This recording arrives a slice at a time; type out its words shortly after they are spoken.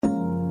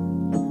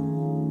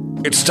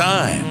It's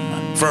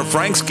time for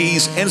Frank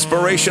Ski's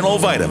Inspirational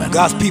Vitamin.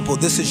 God's people,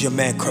 this is your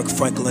man, Kirk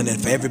Franklin, and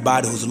for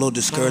everybody who's a little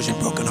discouraged and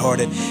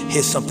brokenhearted,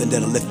 here's something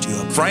that'll lift you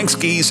up. Frank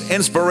Ski's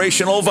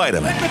Inspirational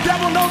Vitamin. Let the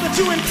devil know that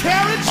you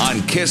encouraged.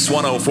 On KISS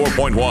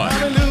 104.1.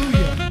 Hallelujah.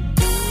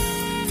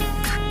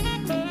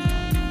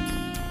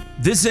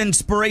 This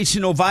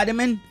Inspirational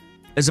Vitamin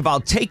is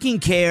about taking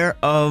care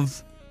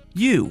of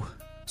you.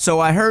 So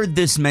I heard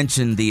this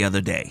mentioned the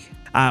other day.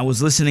 I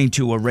was listening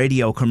to a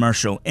radio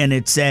commercial and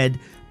it said,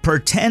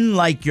 pretend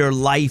like your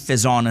life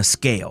is on a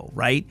scale,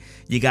 right?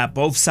 You got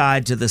both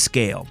sides of the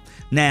scale.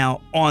 Now,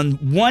 on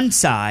one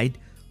side,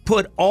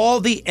 put all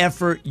the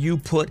effort you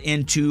put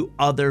into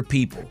other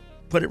people.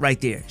 Put it right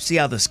there. See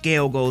how the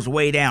scale goes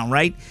way down,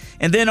 right?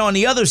 And then on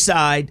the other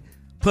side,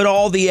 put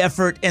all the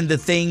effort and the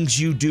things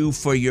you do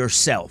for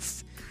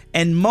yourself.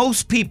 And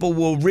most people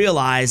will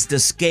realize the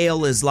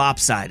scale is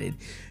lopsided.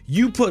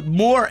 You put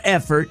more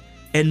effort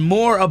and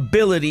more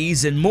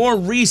abilities and more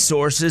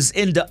resources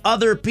into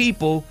other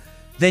people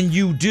than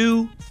you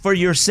do for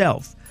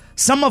yourself.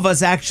 Some of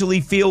us actually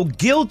feel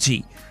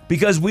guilty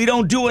because we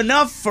don't do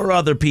enough for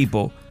other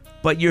people,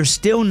 but you're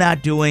still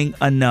not doing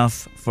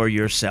enough for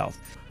yourself.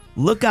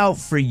 Look out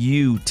for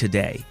you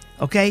today,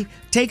 okay?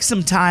 Take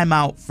some time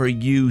out for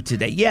you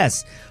today.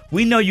 Yes,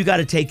 we know you got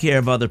to take care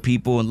of other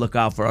people and look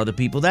out for other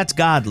people. That's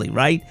godly,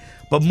 right?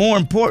 But more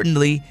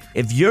importantly,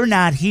 if you're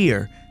not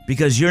here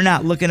because you're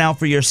not looking out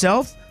for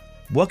yourself,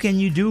 what can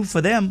you do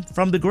for them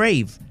from the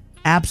grave?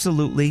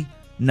 Absolutely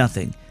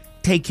nothing.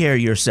 Take care of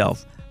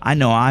yourself. I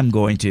know I'm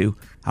going to.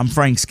 I'm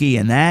Frank Ski,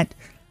 and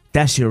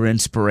that's your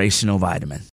Inspirational Vitamin.